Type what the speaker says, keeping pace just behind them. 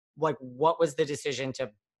like, what was the decision to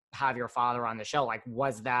have your father on the show? Like,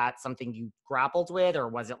 was that something you grappled with, or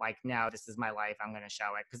was it like, no, this is my life, I'm going to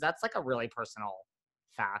show it? Because that's like a really personal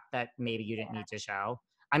fact that maybe you didn't need to show.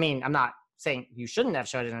 I mean, I'm not saying you shouldn't have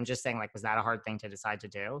showed it. I'm just saying, like, was that a hard thing to decide to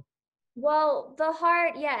do? Well,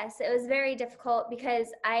 yes, it was very difficult because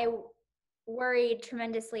I worried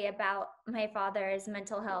tremendously about my father's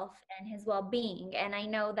mental health and his well-being. And I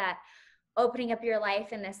know that opening up your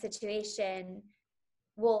life in this situation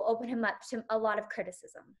will open him up to a lot of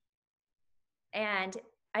criticism. And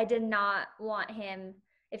I did not want him,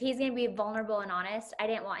 if he's going to be vulnerable and honest, I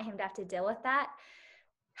didn't want him to have to deal with that.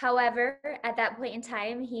 However, at that point in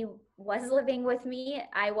time, he was living with me.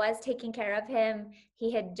 I was taking care of him.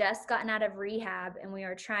 He had just gotten out of rehab, and we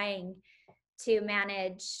were trying to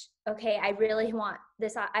manage, okay, I really want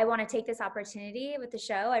this. I want to take this opportunity with the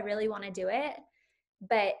show. I really want to do it.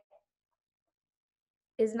 But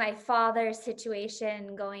is my father's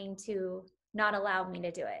situation going to not allow me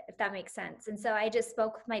to do it, if that makes sense? And so I just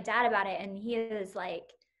spoke with my dad about it, and he was like,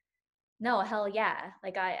 no, hell yeah.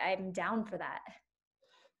 Like, I'm down for that.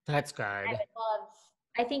 That's good.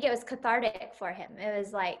 I think it was cathartic for him. It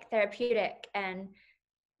was like therapeutic and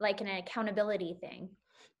like an accountability thing.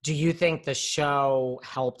 Do you think the show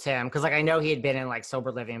helped him? Because like, I know he had been in like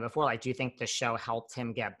sober living before. Like, do you think the show helped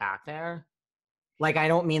him get back there? Like, I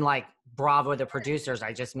don't mean like Bravo, the producers.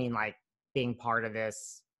 I just mean like being part of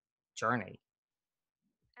this journey.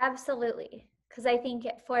 Absolutely. Because I think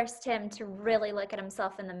it forced him to really look at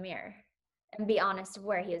himself in the mirror and be honest of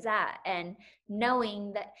where he was at, and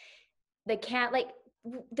knowing that the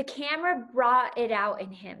camera brought it out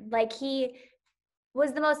in him. Like, he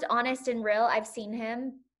was the most honest and real I've seen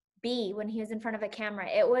him be when he was in front of a camera.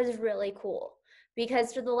 It was really cool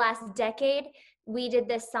because for the last decade, we did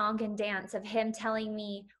this song and dance of him telling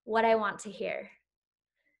me what I want to hear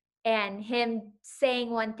and him saying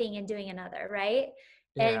one thing and doing another, right?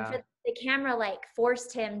 Yeah. And for the camera, like,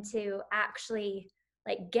 forced him to actually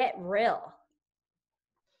like get real.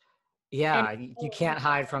 Yeah, And you can't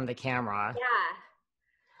hide from the camera. yeah.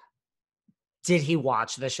 Did he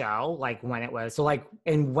watch the show? Like, when it was, so like,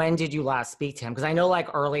 and when did you last speak to him? Because I know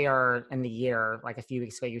like earlier in the year, like a few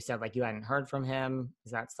weeks ago, you said like you hadn't heard from him.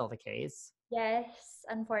 Is that still the case? Yes,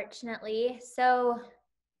 unfortunately. So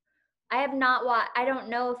I have not watched, I don't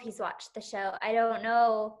know if he's watched the show. I don't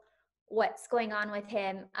know what's going on with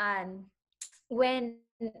him. When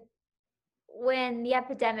the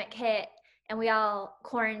epidemic hit and we all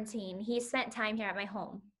quarantined, he spent time here at my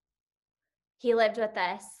home. He lived with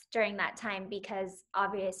us during that time because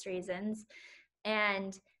obvious reasons.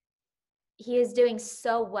 And he was doing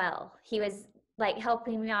so well. He was like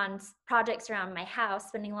helping me on projects around my house,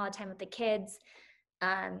 spending a lot of time with the kids.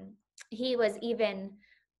 He was even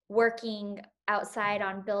working outside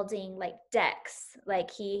on building like decks.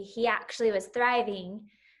 Like, he actually was thriving.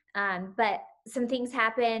 But some things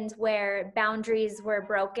happened where boundaries were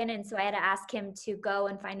broken. And so I had to ask him to go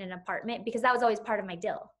and find an apartment, because that was always part of my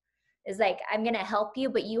deal. Is like, I'm going to help you,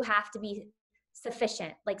 but you have to be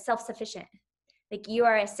sufficient, like self-sufficient. Like, you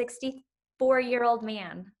are a 64-year-old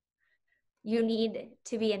man. You need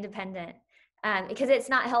to be independent. Because it's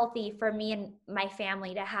not healthy for me and my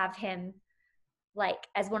family to have him like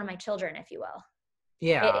as one of my children, if you will.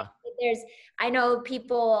 Yeah. I know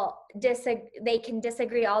people they can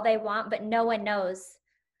disagree all they want, but no one knows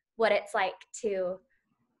what it's like to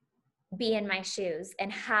be in my shoes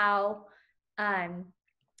and how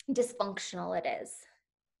dysfunctional it is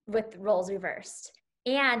with roles reversed.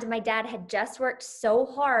 And my dad had just worked so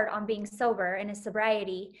hard on being sober in his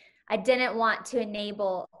sobriety. I didn't want to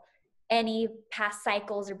enable any past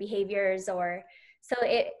cycles or behaviors, or so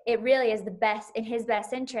it really is the best in his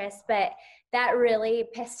best interest, but that really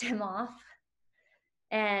pissed him off.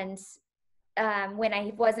 And when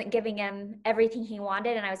I wasn't giving him everything he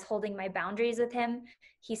wanted and I was holding my boundaries with him,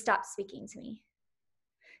 he stopped speaking to me.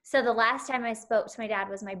 So the last time I spoke to my dad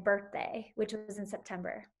was my birthday, which was in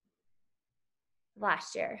September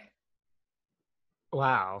last year.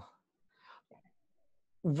 Wow.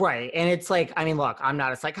 Right. And it's like, I mean, look, I'm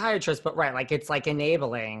not a psychiatrist, but right, like, it's like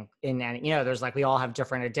enabling there's like, we all have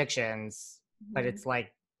different addictions, but it's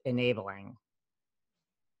like enabling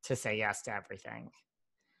to say yes to everything.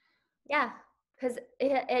 Yeah, because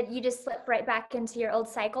you just slip right back into your old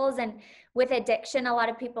cycles. And with addiction, a lot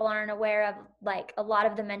of people aren't aware of like a lot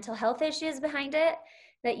of the mental health issues behind it,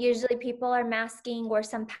 that usually people are masking, or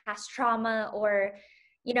some past trauma, or,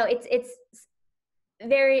 it's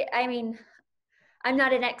very, I mean, I'm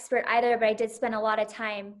not an expert either, but I did spend a lot of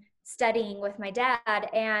time studying with my dad.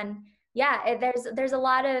 And yeah, there's a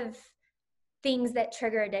lot of things that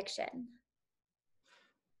trigger addiction.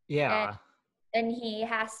 Yeah. and he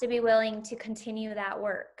has to be willing to continue that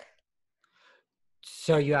work.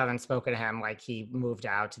 So you haven't spoken to him, like he moved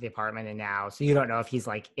out to the apartment and now, so you don't know if he's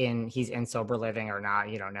like he's in sober living or not.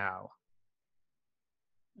 You don't know.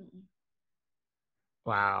 Mm-mm.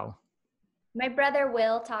 Wow. My brother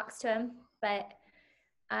Will talks to him, but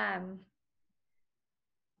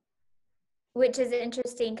which is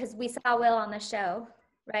interesting because we saw Will on the show,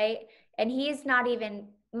 right? And he's not even,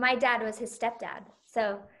 my dad was his stepdad.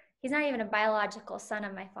 So he's not even a biological son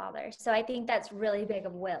of my father. So I think that's really big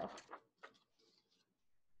of Will.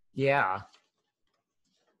 Yeah.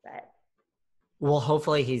 But Well,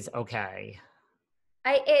 hopefully he's okay.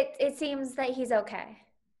 it seems that he's okay.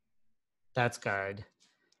 That's good.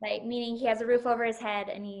 Like, meaning he has a roof over his head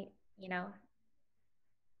and he, you know,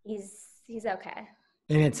 he's okay.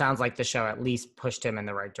 And it sounds like the show at least pushed him in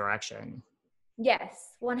the right direction.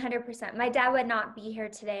 Yes, 100%. My dad would not be here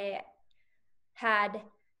today had,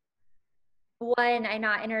 one, I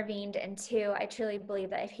not intervened, and two, I truly believe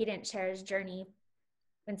that if he didn't share his journey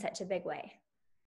in such a big way.